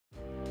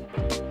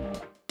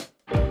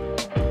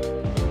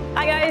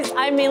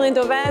I'm Maylin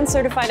Dovan,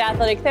 certified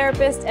athletic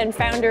therapist and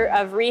founder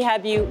of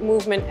Rehab-U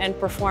Movement and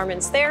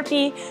Performance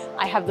Therapy.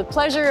 I have the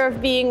pleasure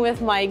of being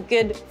with my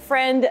good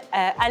friend,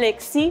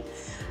 Alexis.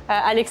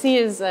 Alexis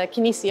is a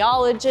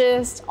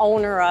kinesiologist,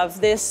 owner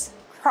of this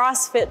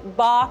CrossFit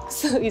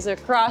box. He's a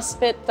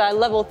CrossFit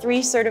level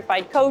 3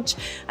 certified coach,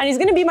 and he's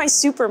gonna be my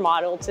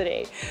supermodel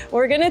today.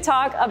 We're gonna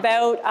talk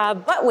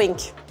about butt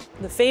wink,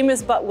 the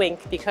famous butt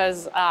wink,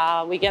 because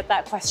we get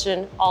that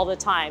question all the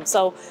time.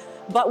 So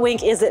butt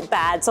wink, is it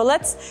bad? So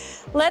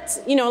let's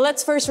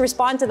first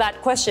respond to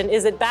that question.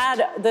 Is it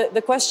bad?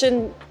 The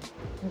question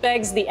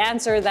begs the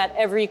answer that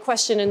every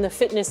question in the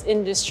fitness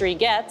industry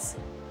gets.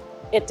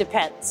 It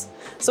depends.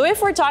 So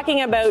if we're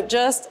talking about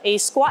just a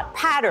squat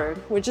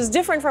pattern, which is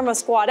different from a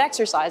squat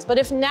exercise, but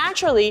if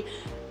naturally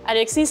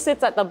Alexis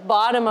sits at the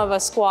bottom of a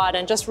squat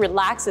and just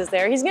relaxes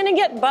there, he's gonna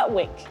get butt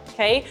wink,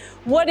 okay?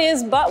 What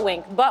is butt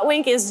wink? Butt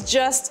wink is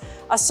just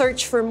a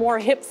search for more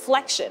hip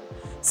flexion.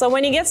 So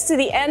when he gets to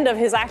the end of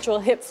his actual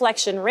hip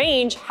flexion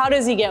range, how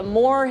does he get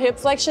more hip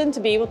flexion to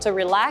be able to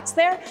relax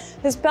there?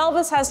 His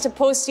pelvis has to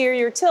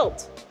posterior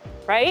tilt,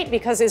 right?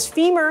 Because his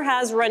femur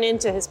has run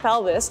into his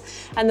pelvis,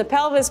 and the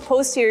pelvis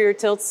posterior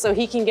tilts so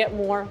he can get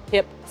more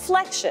hip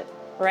flexion,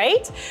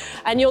 right?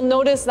 And you'll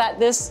notice that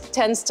this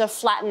tends to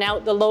flatten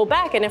out the low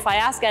back. And if I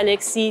ask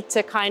Alexis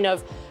to kind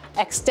of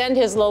extend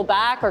his low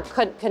back or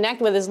connect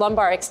with his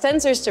lumbar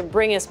extensors to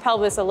bring his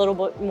pelvis a little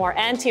bit more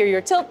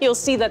anterior tilt, you'll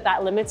see that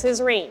that limits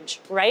his range,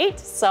 right?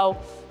 So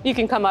you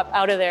can come up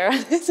out of there.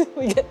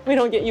 We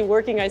don't get you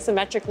working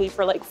isometrically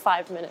for like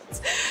 5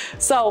 minutes.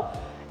 So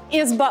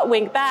is butt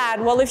wink bad?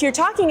 Well, if you're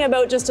talking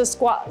about just a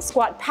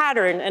squat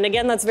pattern, and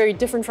again, that's very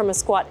different from a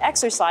squat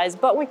exercise,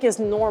 butt wink is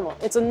normal.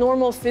 It's a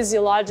normal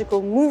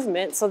physiological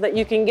movement so that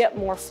you can get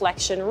more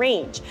flexion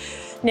range.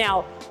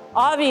 Now,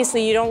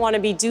 obviously, you don't want to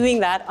be doing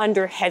that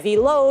under heavy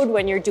load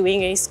when you're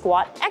doing a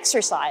squat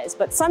exercise,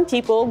 but some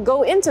people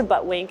go into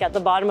butt wink at the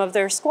bottom of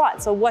their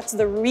squat. So what's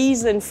the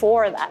reason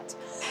for that?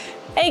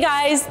 Hey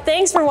guys,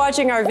 thanks for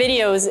watching our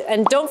videos,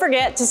 and don't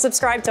forget to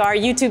subscribe to our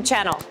YouTube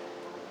channel.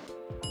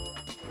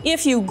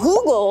 If you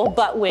Google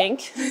butt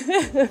wink,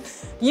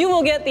 you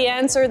will get the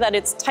answer that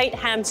it's tight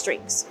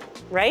hamstrings,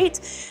 right?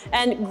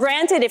 And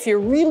granted, if you're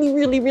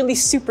really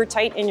super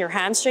tight in your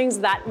hamstrings,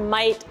 that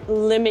might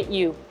limit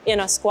you in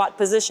a squat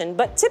position.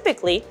 But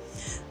typically,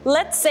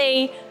 let's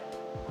say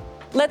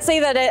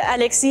that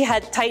Alexis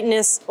had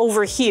tightness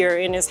over here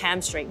in his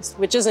hamstrings,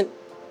 which isn't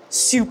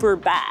super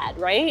bad,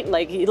 right?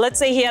 Like, let's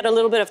say he had a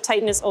little bit of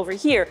tightness over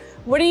here.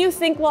 What do you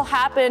think will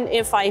happen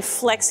if I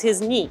flex his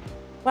knee?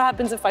 What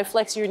happens if I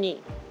flex your knee?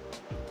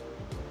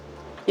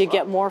 You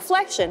get more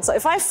flexion. So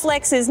if I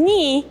flex his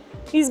knee,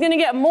 he's gonna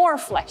get more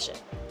flexion.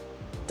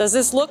 Does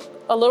this look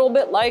a little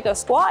bit like a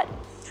squat?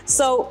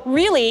 So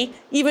really,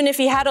 even if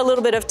he had a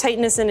little bit of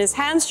tightness in his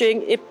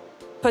hamstring, it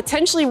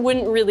potentially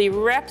wouldn't really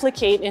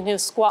replicate in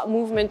his squat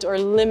movement or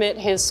limit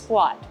his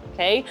squat,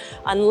 okay?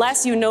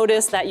 Unless you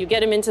notice that you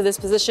get him into this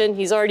position,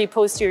 he's already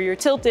posterior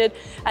tilted,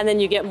 and then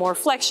you get more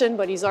flexion,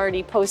 but he's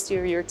already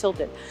posterior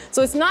tilted.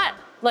 So it's not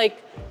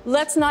like,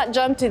 let's not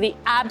jump to the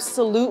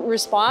absolute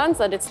response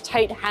that it's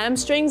tight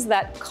hamstrings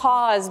that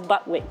cause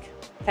butt wink,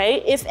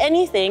 okay? If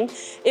anything,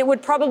 it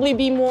would probably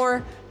be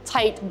more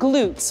tight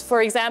glutes.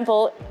 For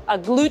example, a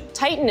glute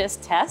tightness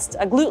test,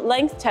 a glute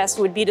length test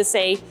would be to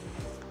say,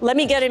 let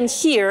me get him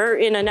here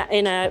in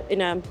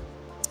a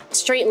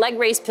straight leg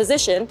raise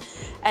position,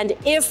 and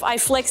if I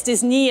flexed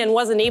his knee and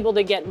wasn't able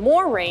to get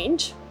more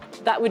range,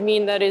 that would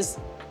mean that his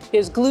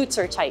glutes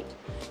are tight.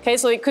 Okay,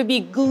 so it could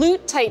be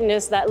glute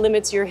tightness that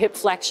limits your hip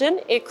flexion.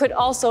 It could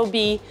also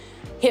be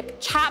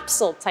hip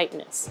capsule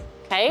tightness,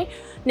 okay?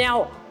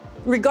 Now,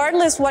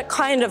 regardless what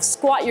kind of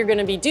squat you're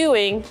gonna be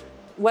doing,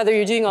 whether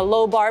you're doing a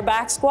low bar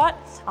back squat,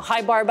 a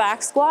high bar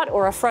back squat,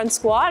 or a front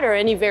squat, or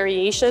any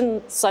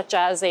variation such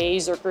as a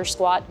zerker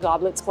squat,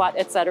 goblet squat,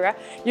 etc.,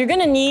 you're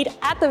gonna need,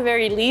 at the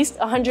very least,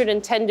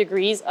 110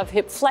 degrees of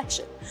hip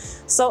flexion.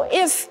 So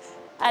if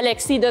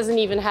Alexis doesn't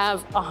even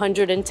have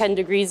 110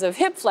 degrees of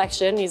hip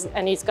flexion,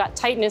 and he's got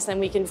tightness, and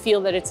we can feel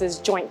that it's his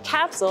joint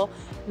capsule,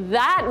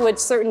 that would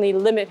certainly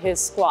limit his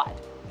squat,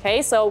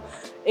 okay? So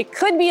it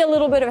could be a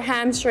little bit of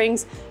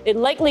hamstrings, it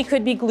likely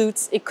could be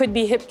glutes, it could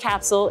be hip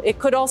capsule, it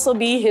could also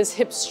be his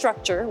hip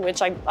structure,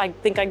 which I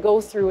think I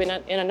go through in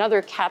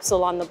another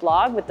capsule on the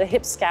blog with the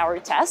hip scour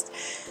test.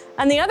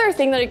 And the other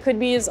thing that it could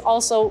be is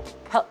also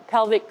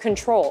pelvic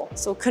control.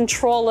 So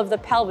control of the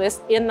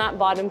pelvis in that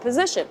bottom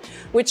position,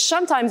 which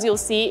sometimes you'll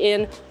see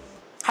in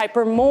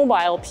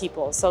hypermobile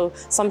people. So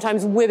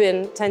sometimes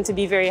women tend to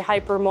be very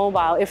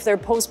hypermobile. If they're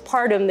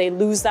postpartum, they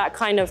lose that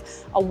kind of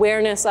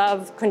awareness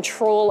of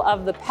control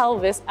of the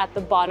pelvis at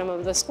the bottom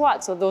of the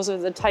squat. So those are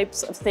the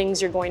types of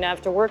things you're going to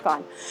have to work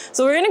on.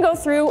 So we're gonna go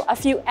through a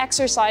few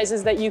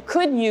exercises that you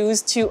could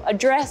use to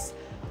address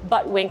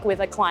butt wink with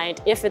a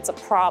client if it's a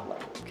problem,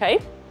 okay?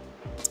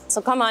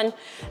 So come on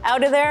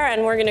out of there,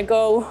 and we're gonna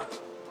go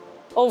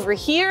over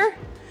here.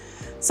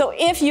 So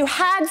if you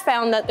had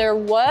found that there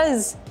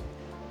was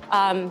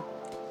a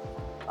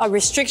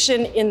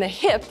restriction in the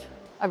hip,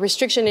 a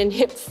restriction in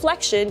hip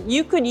flexion,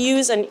 you could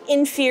use an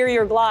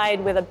inferior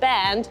glide with a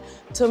band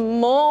to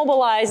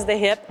mobilize the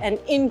hip and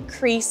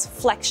increase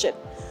flexion.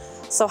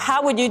 So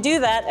how would you do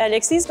that?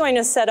 Alexis is going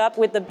to set up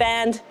with the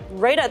band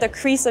right at the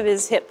crease of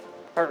his hip.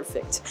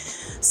 Perfect.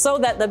 So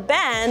that the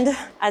band,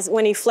 as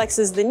when he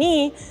flexes the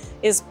knee,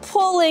 is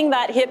pulling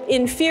that hip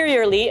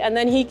inferiorly, and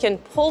then he can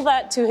pull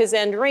that to his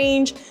end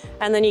range,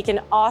 and then he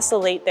can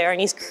oscillate there, and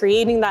he's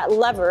creating that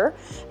lever,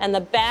 and the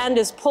band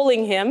is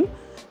pulling him,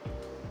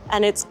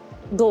 and it's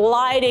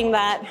gliding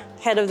that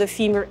head of the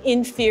femur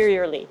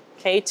inferiorly,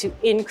 okay, to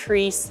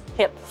increase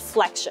hip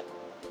flexion.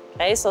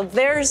 Okay, so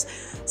there's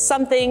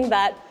something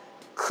that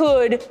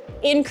could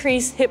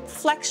increase hip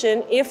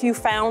flexion if you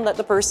found that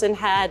the person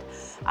had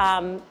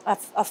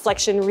a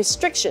flexion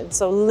restriction,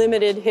 so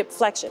limited hip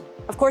flexion.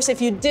 Of course,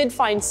 if you did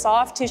find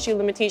soft tissue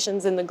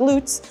limitations in the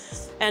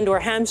glutes and or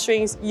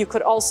hamstrings, you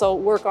could also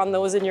work on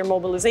those in your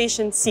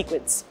mobilization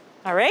sequence.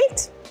 All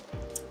right?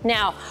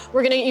 Now,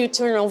 we're gonna get you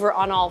turn over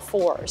on all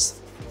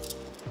fours.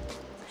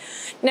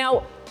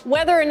 Now,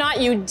 whether or not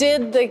you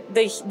did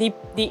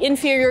the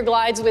inferior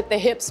glides with the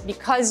hips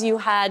because you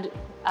had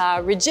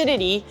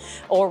rigidity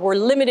or were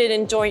limited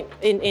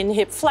in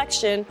hip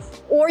flexion,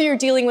 or you're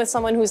dealing with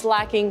someone who's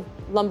lacking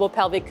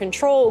lumbopelvic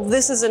control,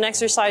 this is an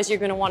exercise you're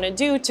going to want to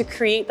do to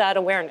create that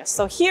awareness.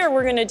 So here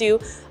we're going to do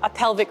a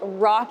pelvic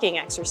rocking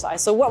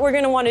exercise. So what we're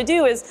going to want to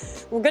do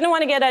is we're going to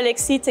want to get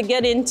Alexis to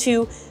get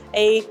into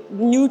a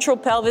neutral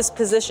pelvis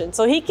position.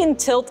 So he can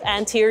tilt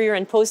anterior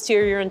and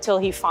posterior until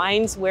he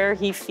finds where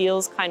he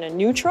feels kind of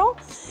neutral.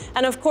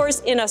 And of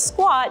course, in a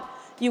squat,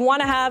 you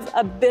want to have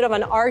a bit of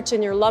an arch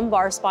in your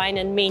lumbar spine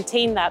and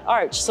maintain that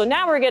arch. So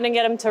now we're going to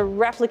get him to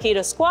replicate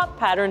a squat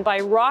pattern by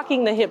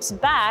rocking the hips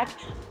back,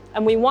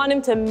 and we want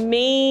him to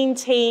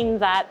maintain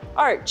that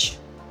arch.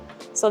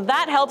 So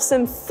that helps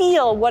him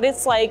feel what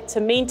it's like to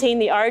maintain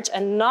the arch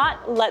and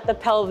not let the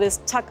pelvis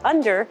tuck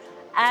under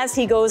as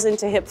he goes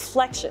into hip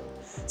flexion.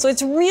 So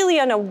it's really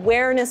an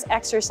awareness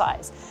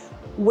exercise.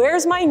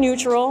 Where's my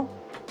neutral?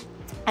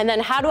 And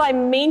then how do I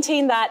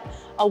maintain that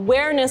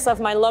awareness of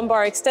my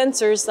lumbar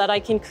extensors that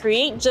I can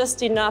create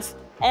just enough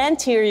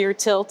anterior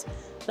tilt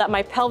that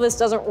my pelvis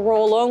doesn't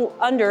roll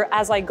under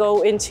as I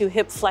go into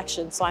hip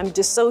flexion. So I'm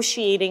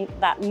dissociating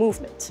that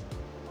movement.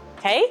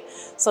 Okay?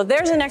 So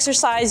there's an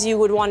exercise you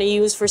would want to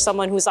use for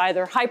someone who's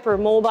either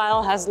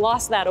hypermobile, has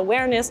lost that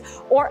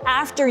awareness, or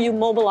after you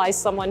mobilize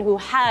someone who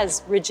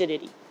has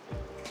rigidity.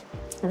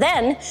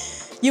 Then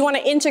you want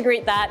to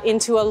integrate that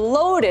into a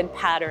loaded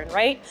pattern,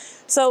 right?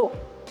 So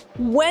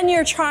when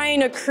you're trying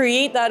to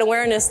create that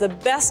awareness, the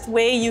best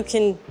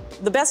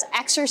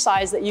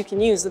exercise that you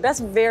can use, the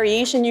best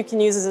variation you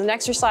can use is an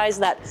exercise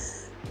that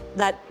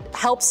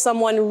helps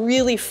someone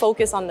really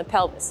focus on the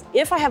pelvis.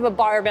 If I have a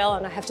barbell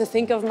and I have to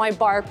think of my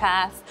bar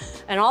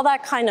path and all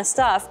that kind of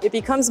stuff, it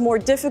becomes more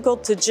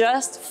difficult to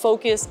just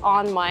focus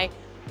on my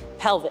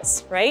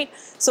pelvis, right?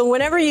 So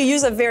whenever you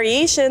use a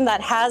variation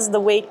that has the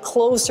weight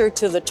closer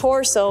to the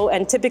torso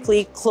and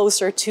typically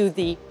closer to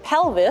the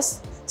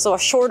pelvis, so a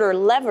shorter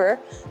lever,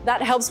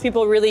 that helps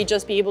people really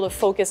just be able to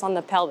focus on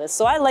the pelvis.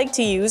 So I like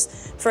to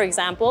use, for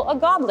example, a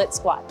goblet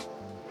squat,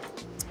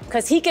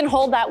 because he can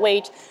hold that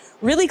weight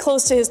really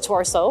close to his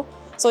torso.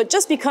 So it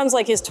just becomes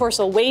like his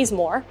torso weighs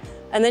more,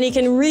 and then he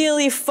can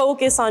really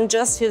focus on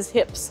just his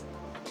hips.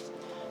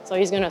 So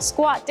he's gonna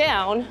squat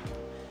down,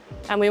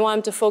 and we want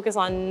him to focus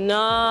on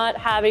not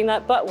having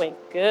that butt wink.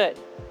 Good,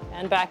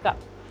 and back up.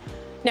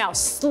 Now,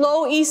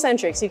 slow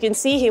eccentrics. You can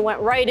see he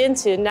went right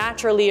into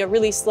naturally a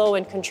really slow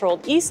and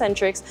controlled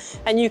eccentrics,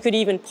 and you could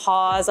even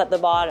pause at the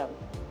bottom,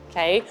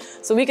 okay?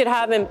 So we could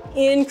have him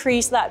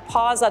increase that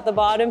pause at the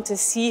bottom to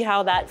see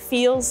how that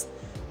feels,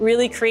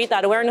 really create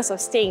that awareness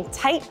of staying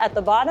tight at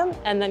the bottom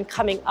and then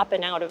coming up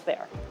and out of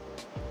there.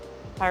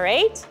 All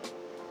right?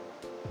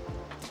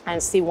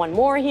 And see one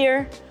more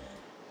here.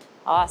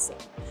 Awesome.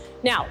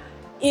 Now,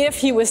 if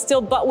he was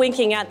still butt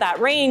winking at that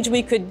range,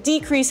 we could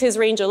decrease his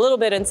range a little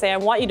bit and say, I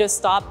want you to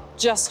stop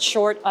just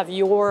short of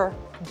your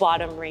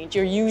bottom range,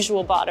 your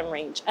usual bottom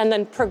range, and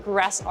then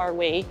progress our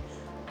way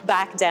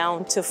back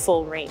down to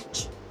full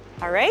range.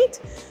 All right?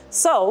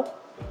 So,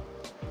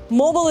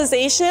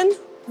 mobilization,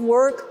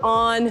 work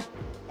on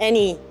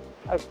any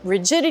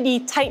rigidity,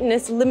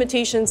 tightness,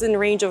 limitations in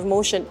range of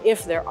motion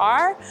if there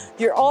are.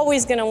 You're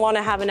always going to want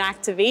to have an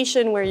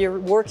activation where you're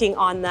working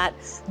on that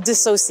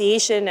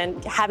dissociation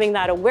and having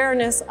that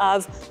awareness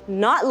of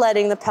not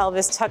letting the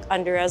pelvis tuck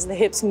under as the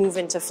hips move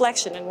into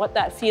flexion, and what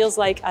that feels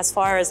like as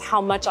far as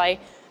how much I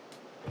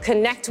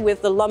connect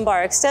with the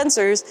lumbar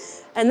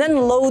extensors, and then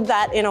load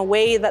that in a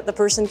way that the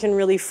person can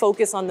really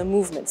focus on the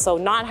movement. So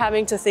not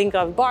having to think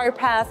of bar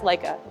path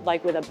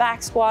like with a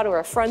back squat or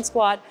a front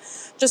squat,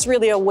 just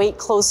really a weight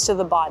close to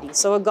the body.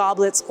 So a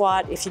goblet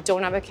squat, if you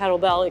don't have a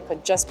kettlebell, it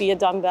could just be a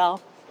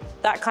dumbbell,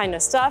 that kind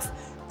of stuff.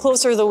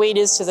 Closer the weight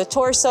is to the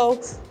torso,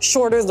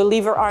 shorter the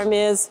lever arm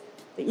is,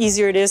 the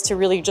easier it is to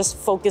really just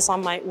focus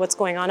on what's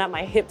going on at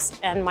my hips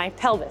and my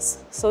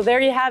pelvis. So there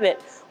you have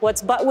it.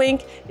 What's butt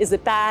wink? Is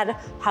it bad?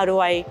 How do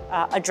I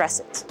address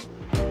it?